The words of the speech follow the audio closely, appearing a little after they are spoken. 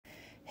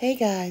Hey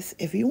guys,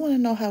 if you want to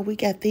know how we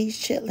got these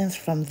chitlins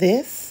from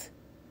this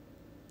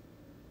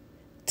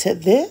to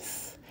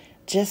this,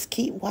 just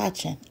keep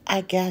watching.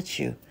 I got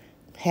you.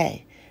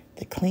 Hey,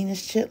 the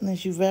cleanest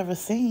chitlins you've ever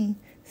seen.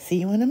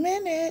 See you in a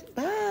minute.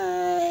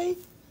 Bye.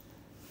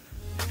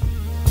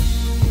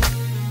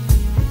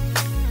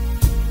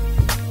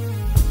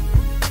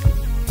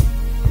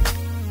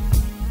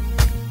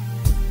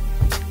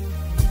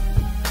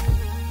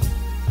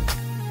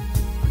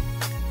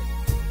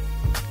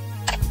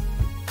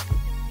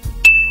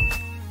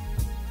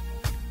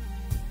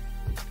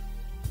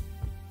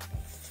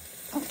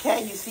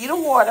 Okay, you see the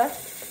water.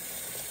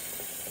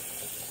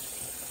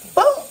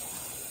 Boom.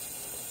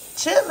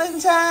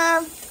 Chitlin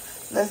time.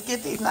 Let's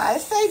get these. Now, I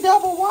say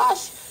double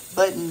wash,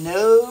 but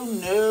no.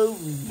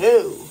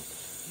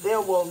 There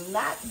will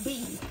not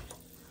be.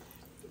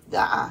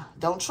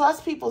 Don't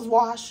trust people's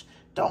wash.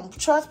 Don't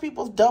trust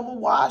people's double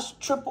wash,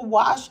 triple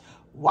wash.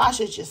 Wash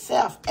it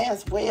yourself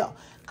as well.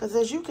 Because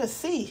as you can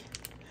see,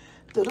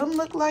 do them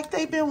look like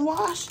they've been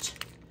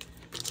washed?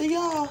 To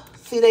y'all.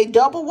 See, they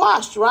double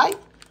washed, right?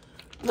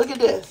 Look at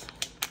this.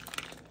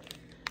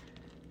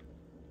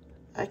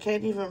 I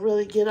can't even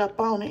really get up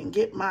on it and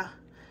get my,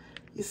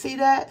 you see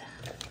that?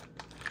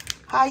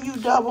 How you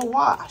double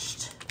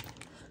washed?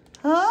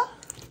 Huh?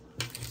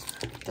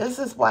 This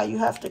is why you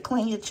have to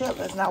clean your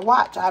chitlins. Now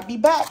watch, I'll be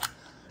back.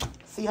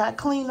 See how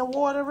clean the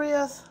water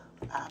is?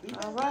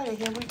 All right,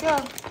 here we go.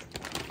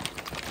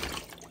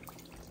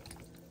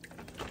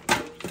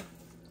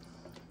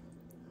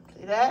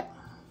 See that?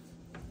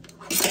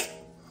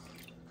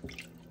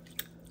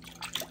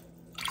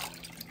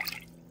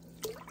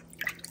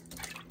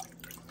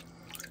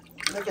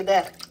 Look at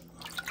that.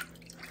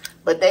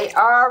 But they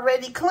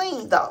already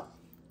clean though.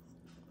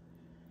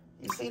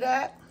 You see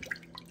that?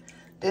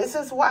 This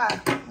is why.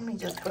 Let me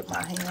just put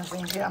my hands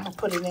in here. I'm going to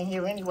put it in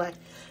here anyway.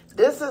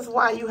 This is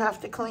why you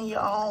have to clean your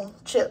own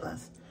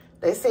chitlins.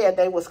 They said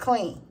they was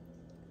clean.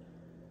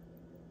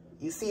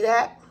 You see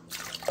that?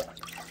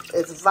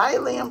 It's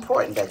vitally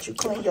important that you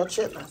clean your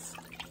chitlins.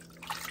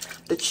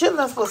 The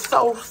chitlins were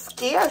so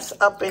scarce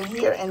up in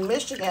here in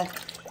Michigan.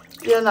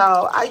 You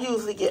know, I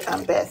usually get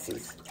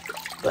Bessie's,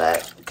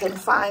 but couldn't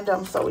find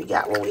them, so we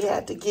got what we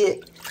had to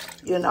get,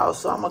 you know.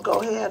 So I'm going to go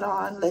ahead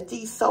on, let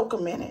these soak a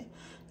minute.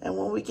 And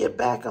when we get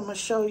back, I'm going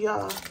to show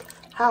y'all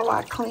how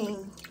I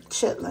clean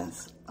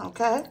chitlins,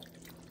 okay?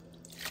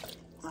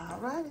 All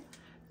right.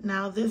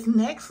 Now, this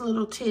next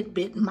little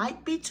tidbit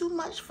might be too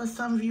much for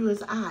some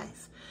viewers'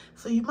 eyes.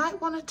 So you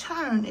might want to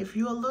turn if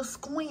you're a little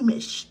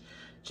squeamish.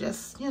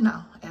 Just, you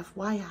know,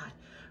 FYI.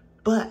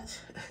 But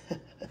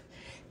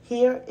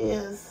here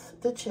is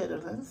the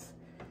chitterlings,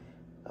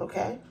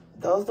 okay?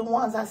 Those are the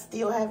ones I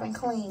still haven't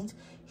cleaned.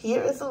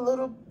 Here is a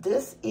little,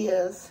 this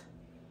is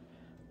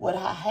what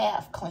I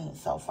have cleaned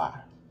so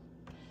far,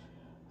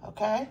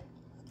 okay?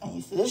 And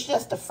you see, this is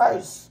just the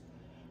first.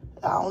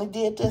 I only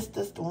did this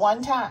the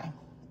one time.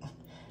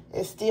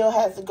 It still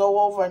has to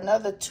go over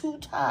another 2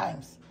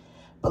 times.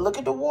 But look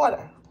at the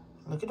water.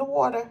 Look at the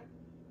water.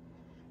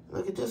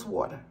 Look at this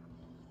water.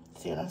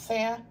 See what I'm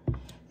saying?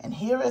 And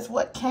here is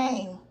what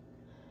came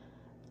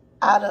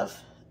out of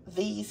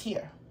these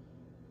here.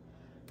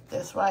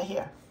 This right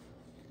here.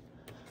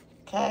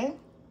 Okay?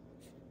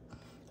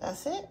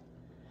 That's it.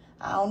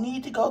 I don't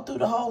need to go through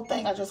the whole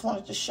thing. I just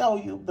wanted to show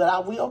you. But I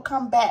will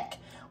come back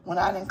when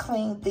I done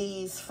cleaned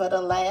these for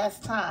the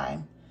last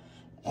time.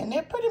 And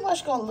they're pretty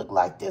much going to look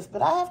like this.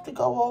 But I have to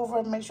go over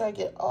and make sure I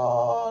get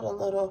all the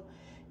little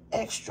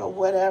extra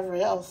whatever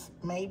else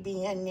may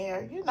be in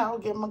there. You know,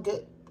 give them a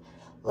good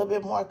little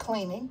bit more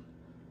cleaning.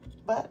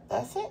 But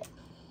that's it.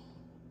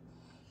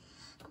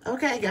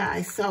 Okay,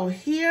 guys. So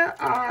here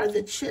are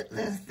the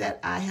chitlins that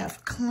I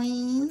have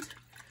cleaned,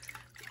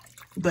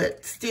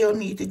 but still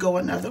need to go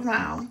another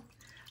round.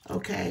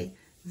 Okay,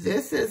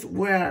 this is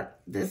where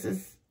this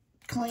is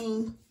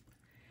clean,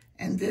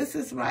 and this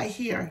is right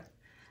here.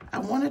 I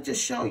wanted to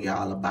show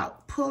y'all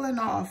about pulling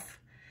off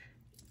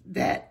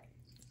that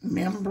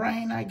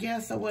membrane, I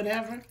guess, or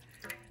whatever.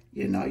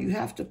 You know, you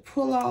have to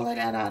pull all of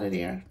that out of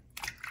there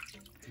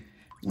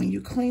when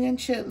you cleaning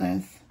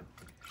chitlins.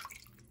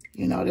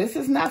 You know, this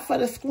is not for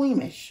the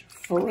squeamish,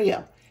 for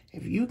real.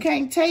 If you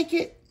can't take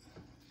it,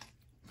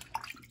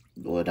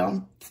 well,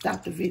 don't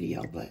stop the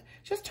video, but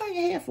just turn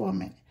your head for a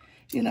minute.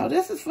 You know,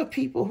 this is for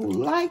people who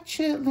like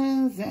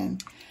chitlins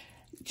and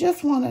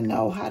just want to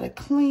know how to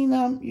clean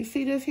them. You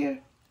see this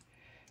here?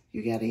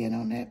 You got in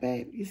on that,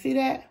 babe? You see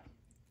that?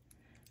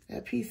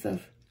 That piece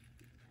of,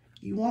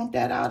 you want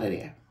that out of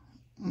there.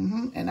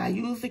 And I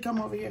usually come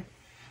over here.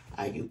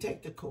 You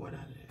take the cord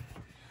out of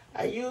there.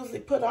 I usually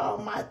put all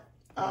my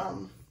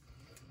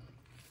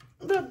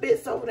little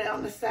bits over there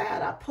on the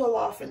side. I pull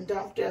off and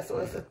dump there. So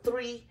it's a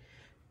 3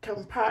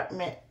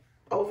 compartment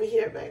over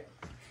here, babe.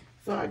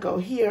 So I go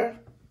here.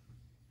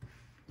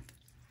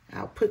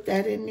 I'll put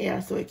that in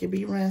there so it can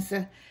be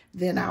rinsing.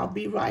 Then I'll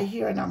be right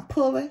here and I'm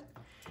pulling.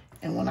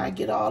 And when I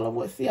get all of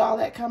what, see all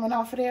that coming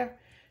off of there?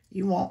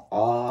 You want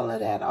all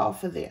of that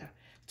off of there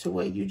to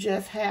where you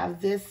just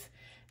have this,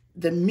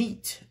 the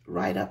meat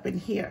right up in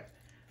here.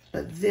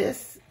 But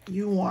this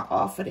you want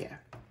off of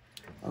there.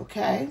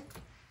 Okay?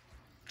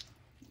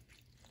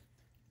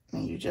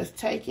 And you just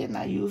take it, and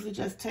I usually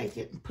just take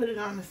it and put it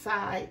on the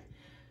side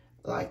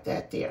like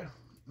that there.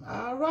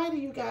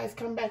 Alrighty, you guys,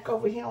 come back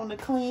over here on the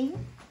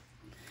clean.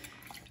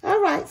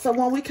 Alright, so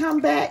when we come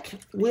back,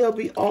 we'll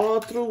be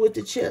all through with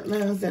the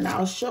chitlins, and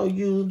I'll show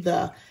you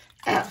the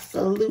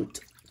absolute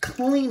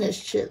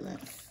cleanest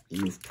chitlins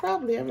you've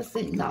probably ever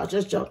seen. No,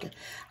 just joking.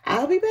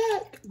 I'll be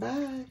back.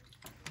 Bye.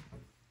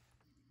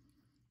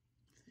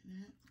 See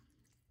that?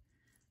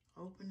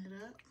 Open it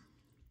up.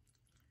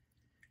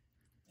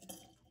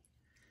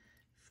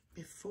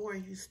 Before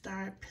you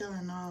start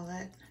peeling all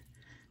that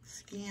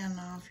skin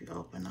off, you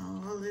open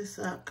all this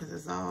up because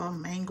it's all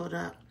mangled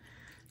up.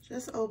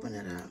 Just open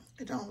it up.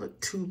 It don't look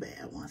too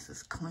bad once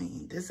it's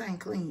clean. This ain't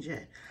clean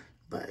yet,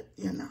 but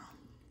you know.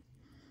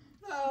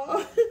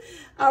 Oh.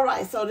 All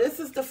right, so this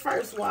is the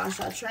first wash.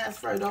 I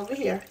transferred over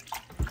here.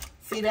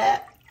 See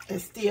that? It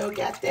still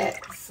got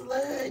that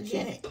sludge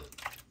in it.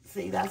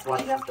 See, that's why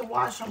you have to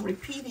wash them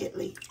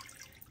repeatedly.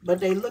 But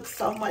they look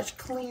so much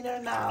cleaner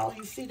now.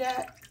 You see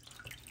that?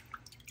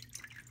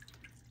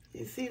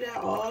 You see that?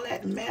 All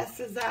that mess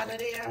is out of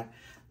there.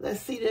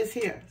 Let's see this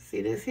here.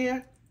 See this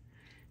here?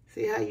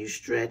 See how you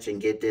stretch and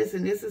get this?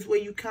 And this is where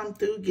you come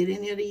through, get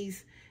any of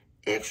these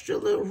extra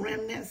little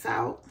remnants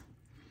out.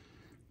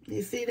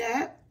 You see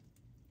that?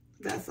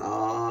 That's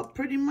all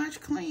pretty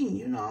much clean.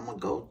 You know, I'm going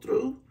to go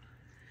through.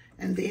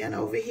 And then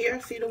over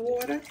here, see the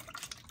water?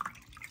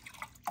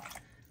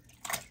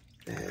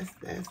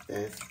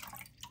 That's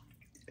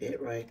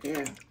it right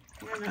there.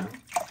 You know.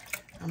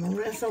 I'm going to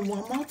rinse them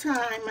one more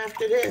time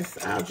after this.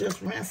 I'll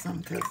just rinse them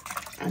because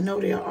I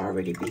know they'll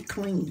already be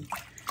clean.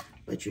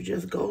 But you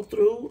just go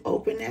through,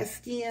 open that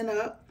skin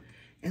up,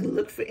 and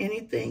look for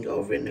anything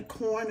over in the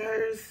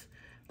corners,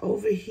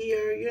 over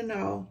here, you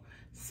know.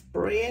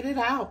 Spread it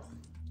out.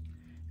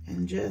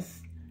 And just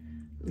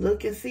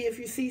look and see if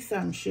you see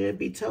something. Should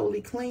be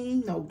totally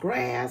clean. No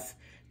grass.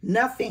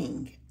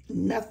 Nothing.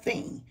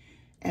 Nothing.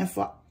 And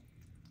for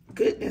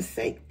goodness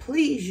sake,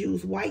 please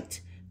use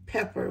white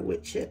pepper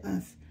with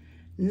chitlins.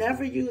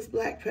 Never use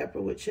black pepper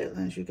with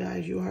chitlins, you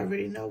guys. You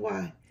already know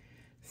why.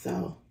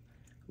 So,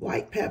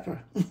 white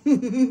pepper.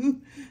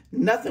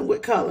 Nothing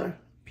with color.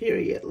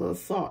 Period. A little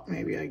salt,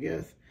 maybe, I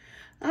guess.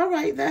 All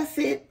right, that's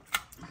it.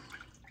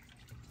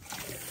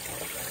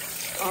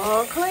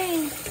 All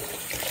clean.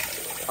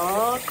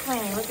 All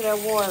clean. Look at that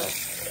water.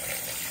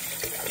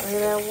 Look at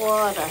that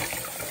water.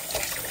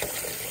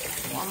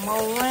 One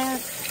more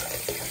rinse.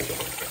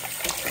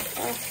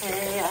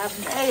 Okay, I've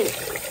made it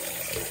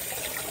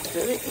to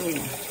the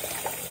end.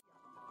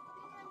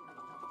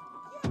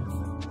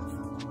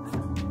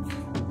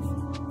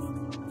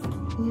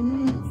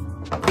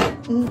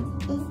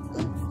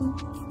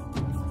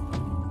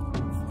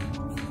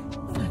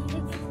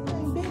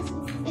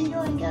 And you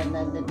ain't got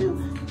nothing to do.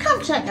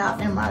 Come check out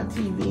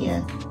MITV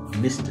and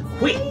Mr.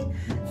 Quick.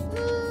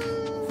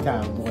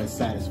 Kind of boy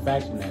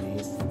satisfaction, that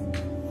is.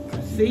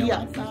 See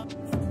ya.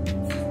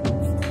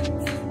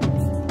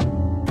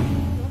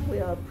 We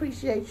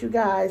appreciate you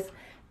guys.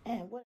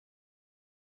 And what